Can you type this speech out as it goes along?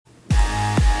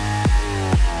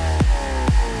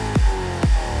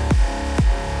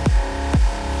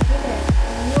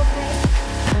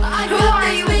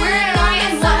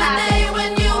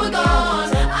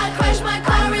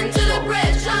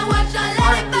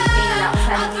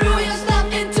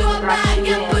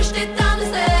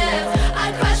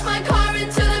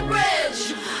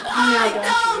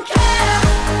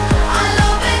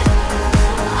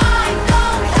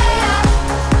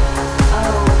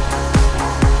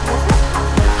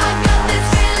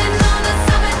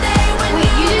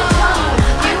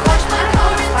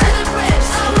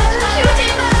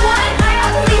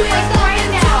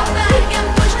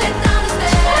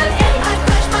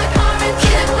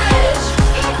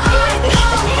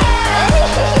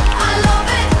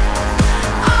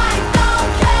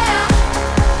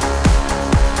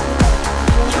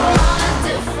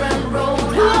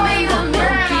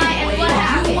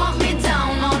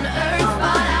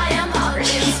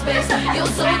You're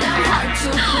so damn hard to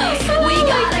please. We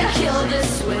gotta kill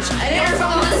this switch. You're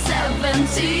from the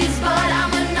 70s, but I'm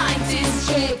a 90s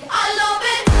chick. I love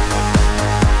it.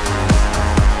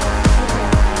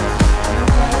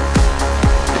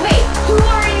 Wait, who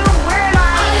are you? Where am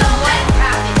I? What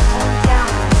happened? Calm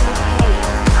down. It's okay.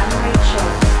 I'm Rachel.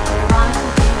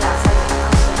 Ironically, being that second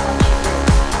house, so don't you do.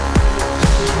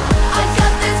 I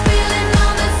got this feeling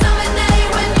on the summer day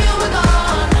when you were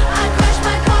gone. I crashed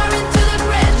my car into the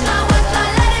bridge. Now watch I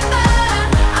let it burn.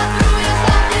 I threw your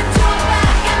stuff into a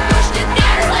bag and pushed it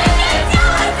down.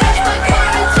 I crashed my car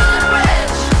into the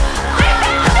bridge. I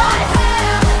don't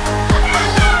care. I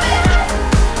love it.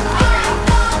 I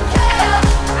don't care.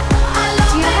 I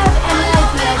love Do you have any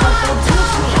idea what they'll do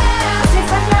to me? If they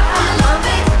find out I'm a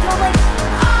mermaid, they'll like...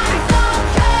 I don't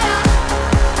care.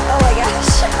 Oh my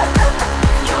gosh.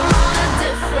 You're on a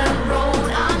different road.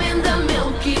 I'm in the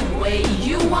Milky Way.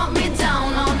 You want me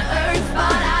down on Earth,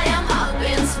 but I am up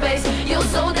in space. You're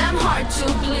so damn hard to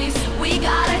please. We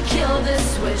gotta kill this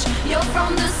switch. You're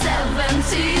from the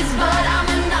 70s, but I'm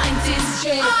a 90s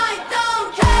chick. I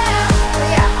don't care.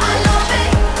 Yeah. I love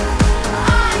it.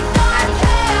 I don't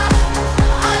care.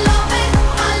 I love it.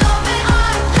 I love it.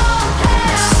 I don't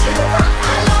care.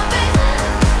 I love it.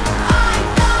 I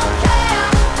don't care.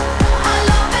 I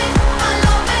love it. I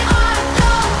love it. I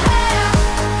don't care.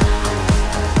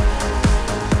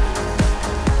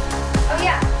 Oh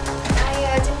yeah,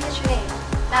 I didn't get your name.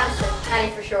 Madison,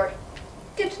 Maddie for short.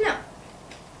 Good to know.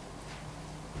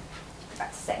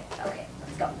 About to say. Okay,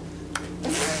 let's go.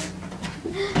 Let's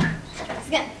try this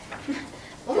again.